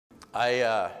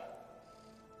I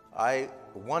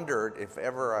wondered if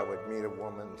ever I would meet a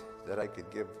woman that I could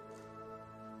give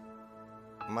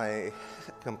my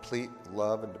complete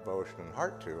love and devotion and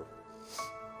heart to.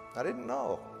 I didn't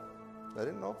know. I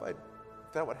didn't know if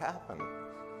that would happen.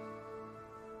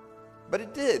 But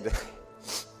it did.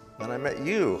 And I met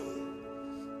you.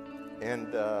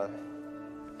 And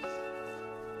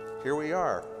here we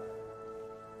are.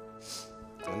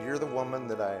 And you're the woman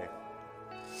that I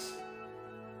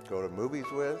go to movies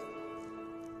with,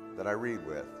 that I read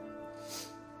with,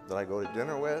 that I go to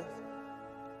dinner with,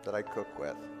 that I cook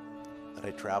with, that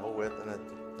I travel with, and that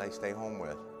I stay home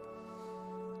with,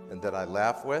 and that I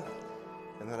laugh with,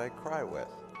 and that I cry with,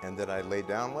 and that I lay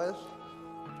down with,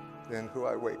 and who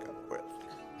I wake up with.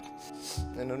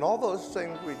 And in all those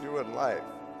things we do in life,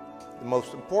 the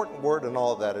most important word in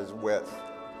all of that is with,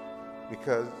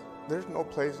 because there's no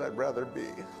place I'd rather be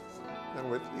than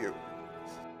with you.